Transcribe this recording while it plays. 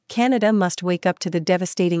Canada must wake up to the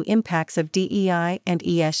devastating impacts of DEI and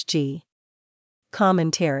ESG.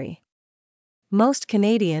 Commentary. Most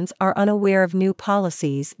Canadians are unaware of new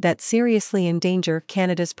policies that seriously endanger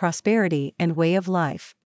Canada's prosperity and way of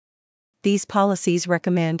life. These policies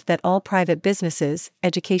recommend that all private businesses,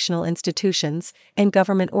 educational institutions, and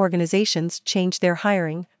government organizations change their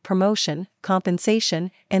hiring, promotion,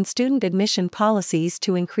 compensation, and student admission policies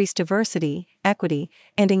to increase diversity, equity,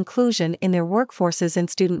 and inclusion in their workforces and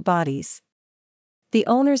student bodies. The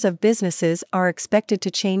owners of businesses are expected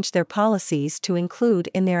to change their policies to include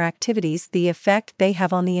in their activities the effect they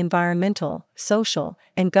have on the environmental, social,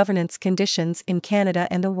 and governance conditions in Canada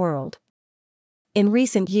and the world. In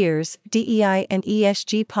recent years, DEI and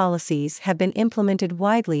ESG policies have been implemented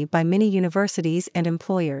widely by many universities and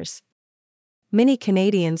employers. Many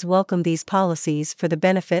Canadians welcome these policies for the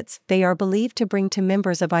benefits they are believed to bring to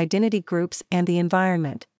members of identity groups and the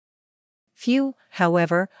environment. Few,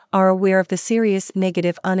 however, are aware of the serious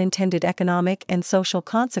negative unintended economic and social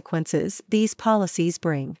consequences these policies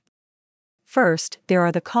bring. First, there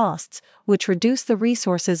are the costs, which reduce the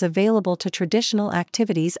resources available to traditional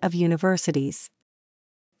activities of universities.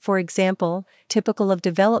 For example, typical of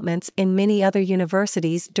developments in many other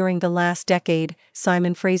universities during the last decade,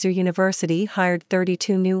 Simon Fraser University hired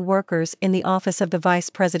 32 new workers in the Office of the Vice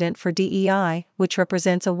President for DEI, which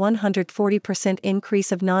represents a 140%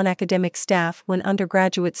 increase of non-academic staff when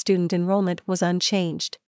undergraduate student enrollment was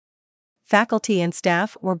unchanged. Faculty and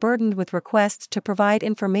staff were burdened with requests to provide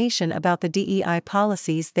information about the DEI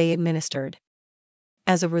policies they administered.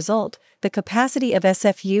 As a result, the capacity of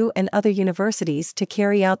SFU and other universities to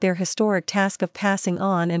carry out their historic task of passing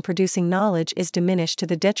on and producing knowledge is diminished to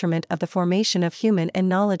the detriment of the formation of human and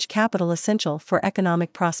knowledge capital essential for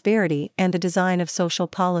economic prosperity and the design of social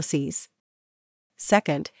policies.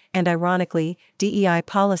 Second, and ironically, DEI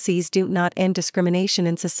policies do not end discrimination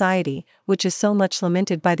in society, which is so much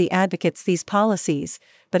lamented by the advocates these policies,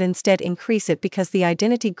 but instead increase it because the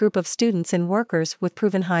identity group of students and workers with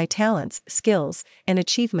proven high talents, skills, and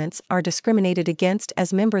achievements are discriminated against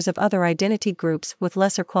as members of other identity groups with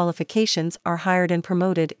lesser qualifications are hired and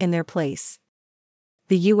promoted in their place.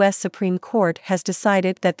 The U.S. Supreme Court has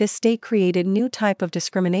decided that this state-created new type of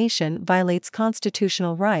discrimination violates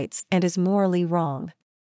constitutional rights and is morally wrong.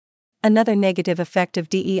 Another negative effect of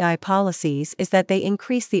DEI policies is that they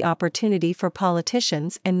increase the opportunity for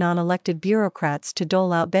politicians and non-elected bureaucrats to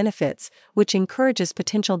dole out benefits, which encourages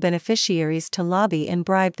potential beneficiaries to lobby and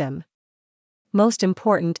bribe them. Most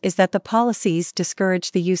important is that the policies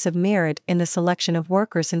discourage the use of merit in the selection of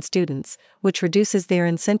workers and students, which reduces their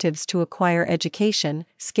incentives to acquire education,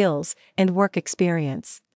 skills, and work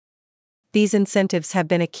experience. These incentives have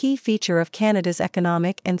been a key feature of Canada's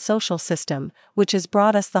economic and social system, which has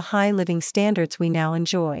brought us the high living standards we now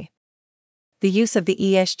enjoy. The use of the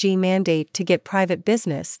ESG mandate to get private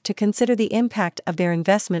business to consider the impact of their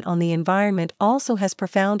investment on the environment also has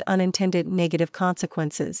profound unintended negative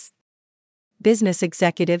consequences. Business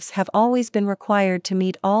executives have always been required to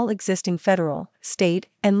meet all existing federal, state,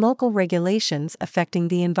 and local regulations affecting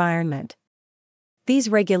the environment. These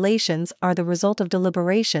regulations are the result of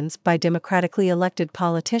deliberations by democratically elected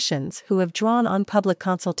politicians who have drawn on public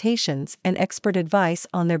consultations and expert advice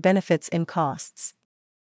on their benefits and costs.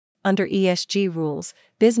 Under ESG rules,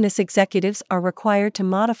 business executives are required to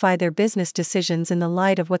modify their business decisions in the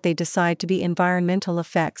light of what they decide to be environmental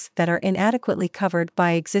effects that are inadequately covered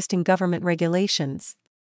by existing government regulations.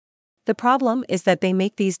 The problem is that they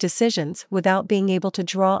make these decisions without being able to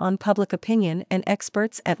draw on public opinion and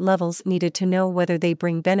experts at levels needed to know whether they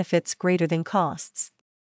bring benefits greater than costs.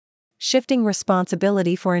 Shifting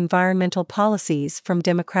responsibility for environmental policies from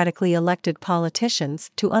democratically elected politicians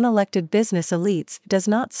to unelected business elites does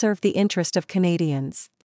not serve the interest of Canadians.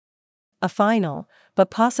 A final, but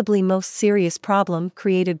possibly most serious problem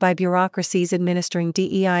created by bureaucracies administering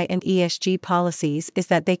DEI and ESG policies is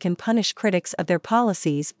that they can punish critics of their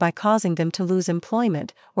policies by causing them to lose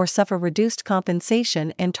employment or suffer reduced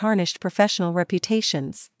compensation and tarnished professional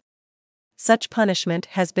reputations. Such punishment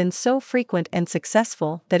has been so frequent and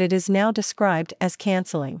successful that it is now described as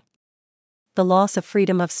canceling. The loss of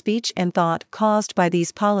freedom of speech and thought caused by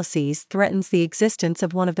these policies threatens the existence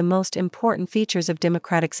of one of the most important features of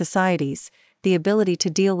democratic societies, the ability to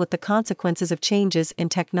deal with the consequences of changes in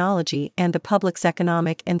technology and the public's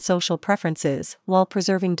economic and social preferences while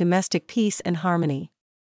preserving domestic peace and harmony.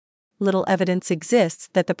 Little evidence exists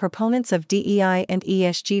that the proponents of DEI and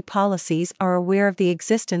ESG policies are aware of the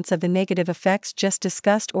existence of the negative effects just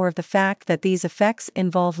discussed or of the fact that these effects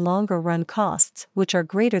involve longer-run costs, which are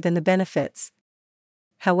greater than the benefits.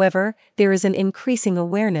 However, there is an increasing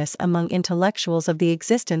awareness among intellectuals of the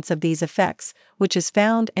existence of these effects, which is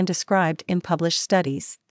found and described in published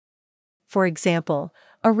studies. For example,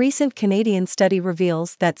 a recent Canadian study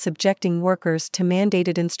reveals that subjecting workers to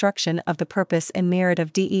mandated instruction of the purpose and merit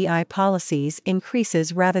of DEI policies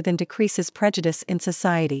increases rather than decreases prejudice in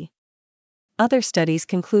society. Other studies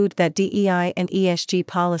conclude that DEI and ESG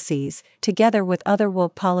policies, together with other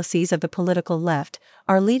woke policies of the political left,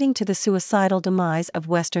 are leading to the suicidal demise of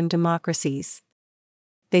Western democracies.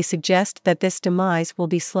 They suggest that this demise will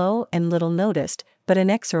be slow and little noticed, but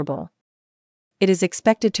inexorable. It is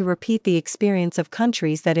expected to repeat the experience of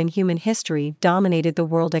countries that in human history dominated the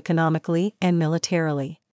world economically and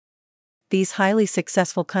militarily. These highly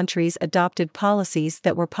successful countries adopted policies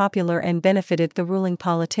that were popular and benefited the ruling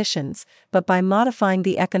politicians, but by modifying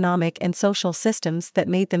the economic and social systems that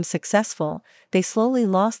made them successful, they slowly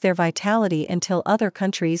lost their vitality until other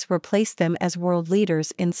countries replaced them as world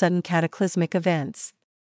leaders in sudden cataclysmic events.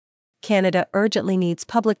 Canada urgently needs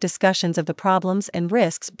public discussions of the problems and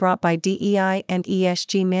risks brought by DEI and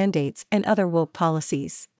ESG mandates and other woke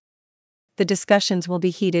policies. The discussions will be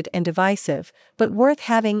heated and divisive, but worth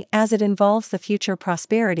having as it involves the future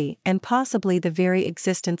prosperity and possibly the very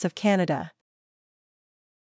existence of Canada.